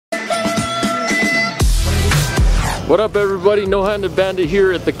What up everybody, No-Handed Bandit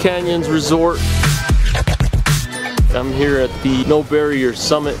here at the Canyons Resort. I'm here at the No Barrier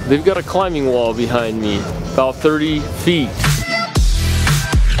Summit. They've got a climbing wall behind me, about 30 feet.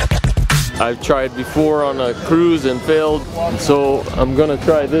 I've tried before on a cruise and failed, so I'm gonna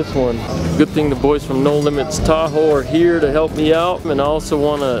try this one. Good thing the boys from No Limits Tahoe are here to help me out, and I also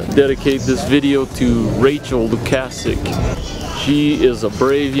want to dedicate this video to Rachel Lukasic. She is a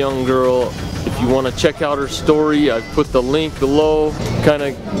brave young girl. If you want to check out her story, I've put the link below. Kind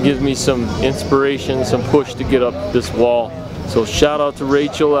of gives me some inspiration, some push to get up this wall. So shout out to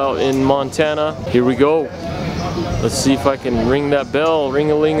Rachel out in Montana. Here we go. Let's see if I can ring that bell.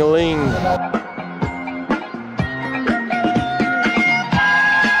 Ring-a-ling-a-ling.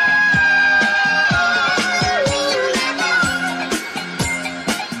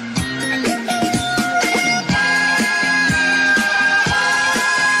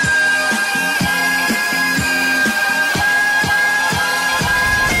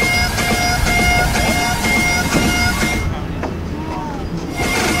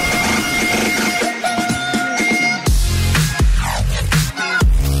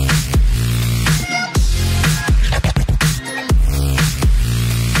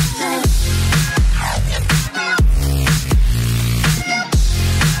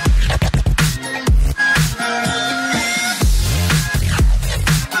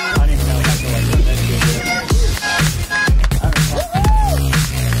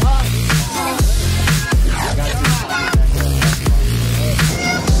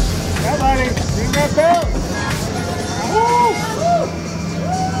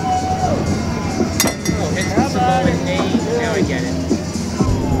 Now I get it.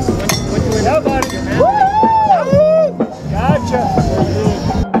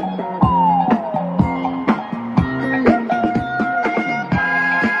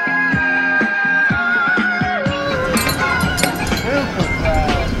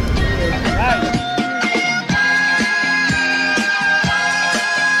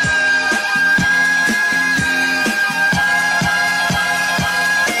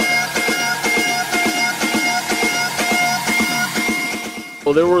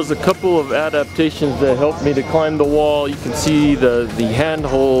 Well, there was a couple of adaptations that helped me to climb the wall. You can see the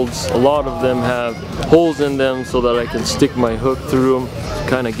handholds. A lot of them have holes in them so that I can stick my hook through them,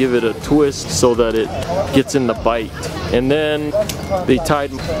 kind of give it a twist so that it gets in the bite. And then they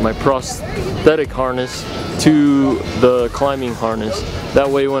tied my prosthetic harness to the climbing harness. That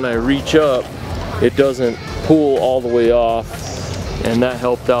way when I reach up, it doesn't pull all the way off, and that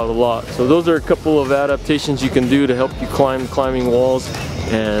helped out a lot. So those are a couple of adaptations you can do to help you climb climbing walls.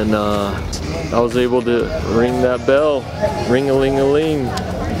 And I was able to ring that bell. Ring-a-ling-a-ling.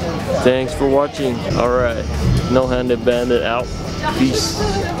 Thanks for watching. Alright, No-Handed Bandit out. Peace.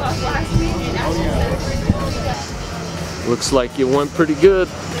 Looks like it went pretty good.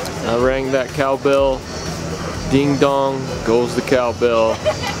 I rang that cowbell. Ding dong goes the cowbell.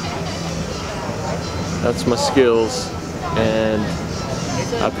 That's my skills. And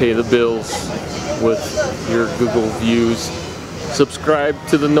I pay the bills with your Google views. Subscribe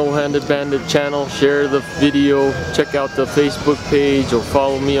to the No-Handed Bandit channel, share the video, check out the Facebook page, or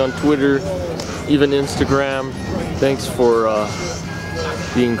follow me on Twitter, even Instagram. Thanks for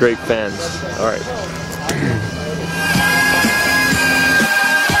being great fans. Alright.